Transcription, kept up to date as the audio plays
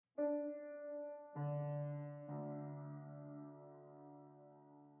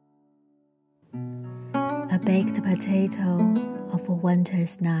a baked potato of a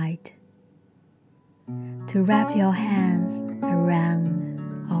winter's night, to wrap your hands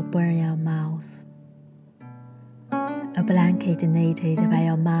around or burn your mouth, a blanket knitted by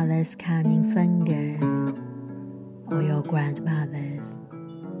your mother's cunning fingers or your grandmother's,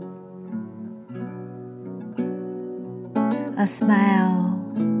 a smile,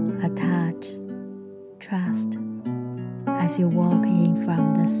 a touch, trust as you walk in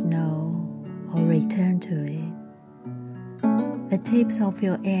from the snow or return to it. The tips of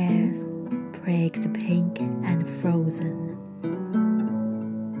your ears pricked pink and frozen.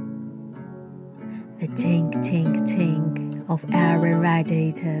 The tink, tink, tink of iron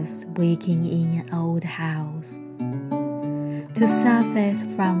radiators waking in an old house, to surface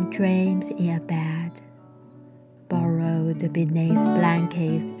from dreams in a bed, burrowed beneath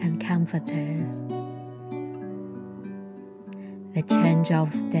blankets and comforters. The change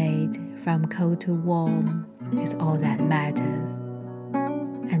of state from cold to warm is all that matters.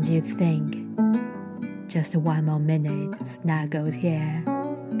 And you think, just one more minute snuggled here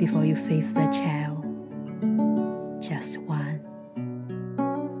before you face the chill. Just one.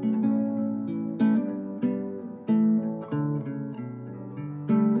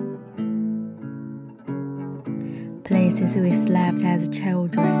 Places we slept as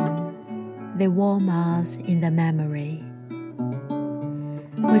children, they warm us in the memory.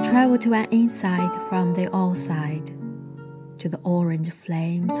 We travel to an inside from the outside, to the orange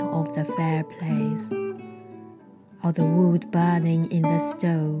flames of the fireplace, or the wood burning in the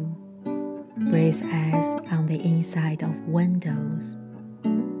stove, breathe as on the inside of windows,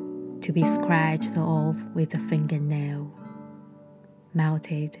 to be scratched off with a fingernail,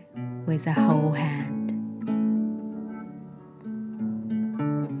 melted with a whole hand.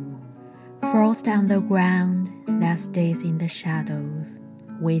 Frost on the ground that stays in the shadows,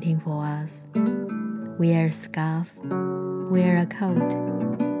 waiting for us. Wear a scarf, wear a coat,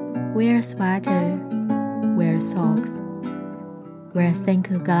 wear a sweater, wear socks, wear thick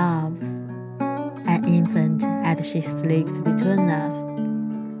gloves. An infant as she sleeps between us.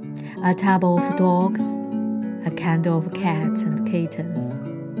 A table of dogs, a kindle of cats and kittens.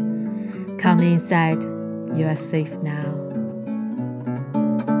 Come inside, you are safe now.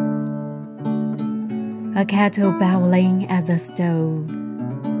 A kettle bubbling at the stove.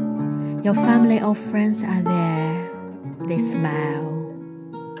 Your family or friends are there, they smile.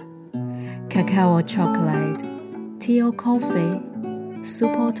 Cacao or chocolate, tea or coffee,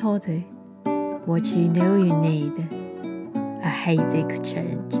 soup or toddy, what you know you need, a hazy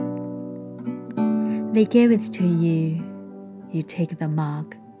exchange. They give it to you, you take the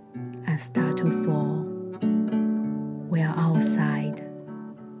mug and start to thaw. We are outside,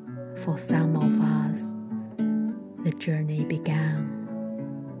 for some of us, the journey began.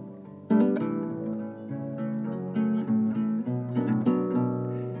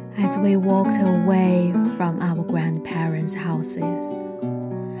 As we walked away from our grandparents' houses,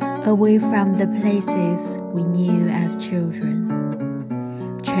 away from the places we knew as children,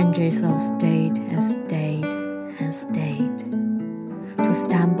 changes of state and state and state, to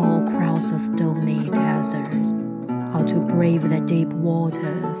stumble across a stony desert or to brave the deep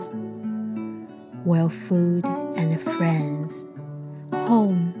waters, while food and friends,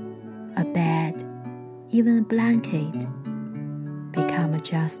 home, a bed, even a blanket, become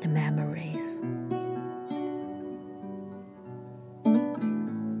just memories.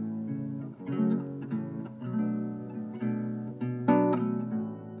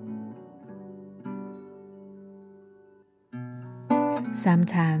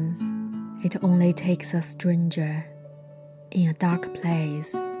 Sometimes it only takes a stranger in a dark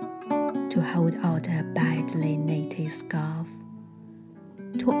place to hold out a badly knitted scarf,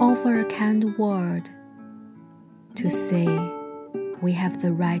 to offer a kind word, to say we have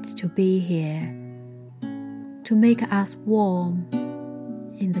the right to be here, to make us warm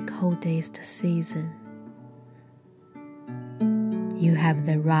in the coldest season. You have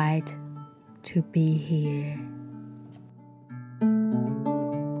the right to be here.